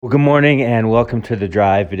Well, good morning and welcome to The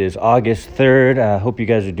Drive. It is August 3rd. I hope you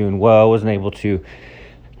guys are doing well. I wasn't able to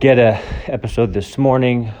get a episode this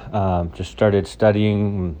morning. Just started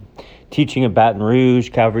studying, teaching at Baton Rouge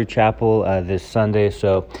Calvary Chapel this Sunday.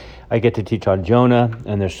 So I get to teach on Jonah,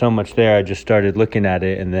 and there's so much there. I just started looking at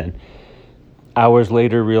it, and then hours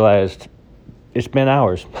later realized it's been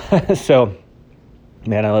hours. So,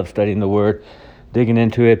 man, I love studying the Word, digging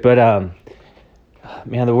into it. But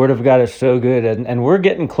man, the Word of God is so good, and we're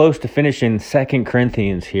getting close to finishing 2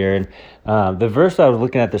 Corinthians here. And the verse I was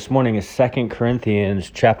looking at this morning is 2 Corinthians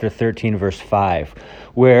chapter 13, verse 5,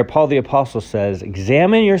 where Paul the Apostle says,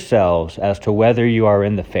 "Examine yourselves as to whether you are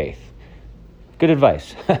in the faith." Good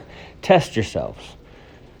advice. Test yourselves.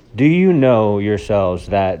 Do you know yourselves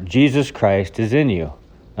that Jesus Christ is in you,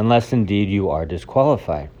 unless indeed you are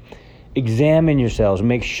disqualified? Examine yourselves.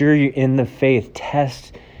 Make sure you're in the faith.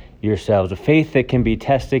 Test yourselves. A faith that can be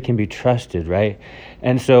tested, can be trusted, right?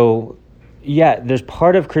 And so, yeah, there's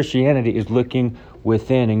part of Christianity is looking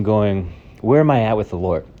within and going, where am I at with the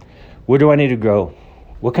Lord? Where do I need to grow?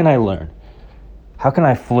 What can I learn? How can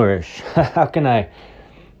I flourish? How can I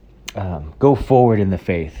go forward in the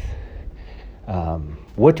faith?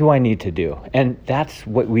 What do I need to do? And that's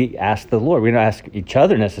what we ask the Lord. We don't ask each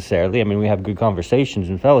other necessarily. I mean, we have good conversations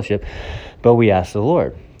and fellowship, but we ask the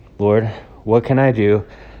Lord, Lord, what can I do?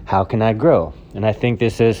 How can I grow? And I think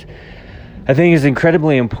is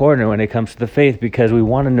incredibly important when it comes to the faith, because we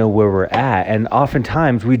want to know where we're at. And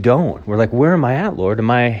oftentimes we don't. We're like, where am I at, Lord? Am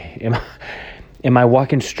I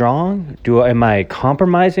walking strong? Am I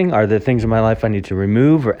compromising? Are there things in my life I need to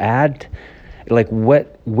remove or add? Like,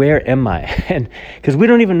 where am I? And because we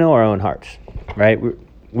don't even know our own hearts, right?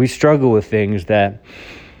 We struggle with things that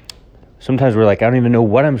sometimes we're like, I don't even know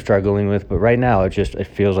what I'm struggling with, but right now it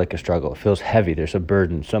feels like a struggle. It feels heavy. There's a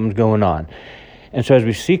burden. Something's going on. And so as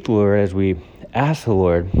we seek the Lord, as we ask the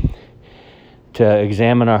Lord to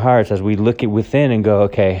examine our hearts, as we look at within and go,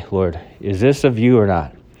 okay, Lord, is this of you or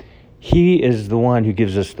not? He is the one who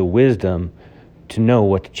gives us the wisdom to know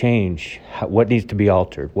what to change, what needs to be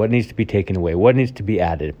altered, what needs to be taken away, what needs to be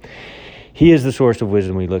added. He is the source of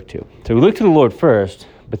wisdom we look to. So we look to the Lord first,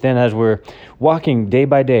 but then as we're walking day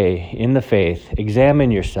by day in the faith,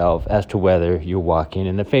 examine yourself as to whether you're walking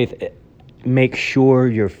in the faith. Make sure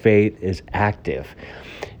your faith is active.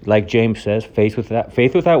 Like James says, faith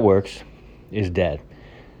without works is dead.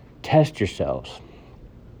 Test yourselves.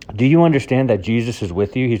 Do you understand that Jesus is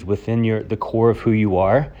with you? He's within the core of who you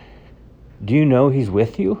are. Do you know he's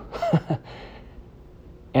with you?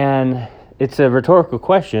 And it's a rhetorical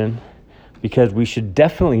question, because we should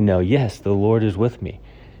definitely know, yes, the Lord is with me.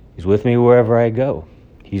 He's with me wherever I go.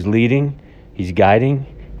 He's leading, he's guiding,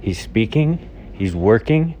 he's speaking, he's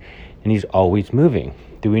working, and he's always moving.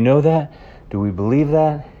 Do we know that? Do we believe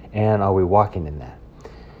that? And are we walking in that?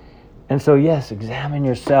 And so, yes, examine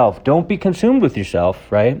yourself. Don't be consumed with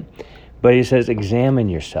yourself, right? But he says, examine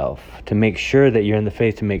yourself to make sure that you're in the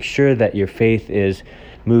faith, to make sure that your faith is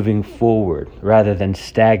moving forward rather than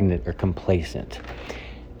stagnant or complacent.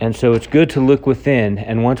 And so it's good to look within.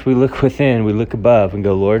 And once we look within, we look above and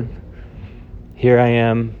go, Lord, here I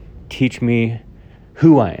am. Teach me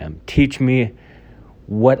who I am. Teach me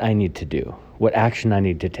what I need to do, what action I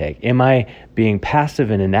need to take. Am I being passive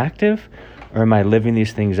and inactive, or am I living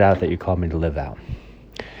these things out that you called me to live out?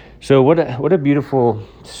 So what a beautiful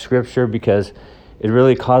scripture, because it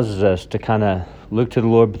really causes us to kind of look to the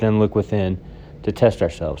Lord, but then look within to test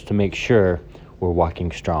ourselves, to make sure we're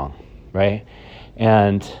walking strong, right?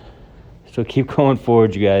 And so keep going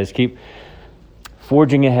forward, you guys. Keep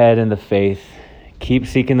forging ahead in the faith. Keep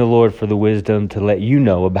seeking the Lord for the wisdom to let you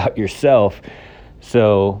know about yourself,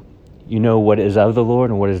 so you know what is of the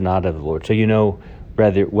Lord and what is not of the Lord. So you know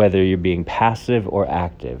whether you're being passive or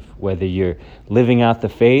active, whether you're living out the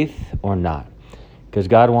faith or not. Because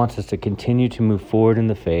God wants us to continue to move forward in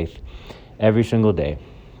the faith every single day.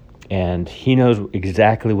 And he knows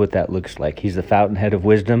exactly what that looks like. He's the fountainhead of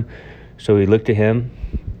wisdom. So we look to him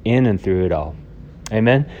in and through it all.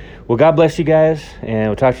 Amen. Well, God bless you guys, and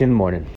we'll talk to you in the morning.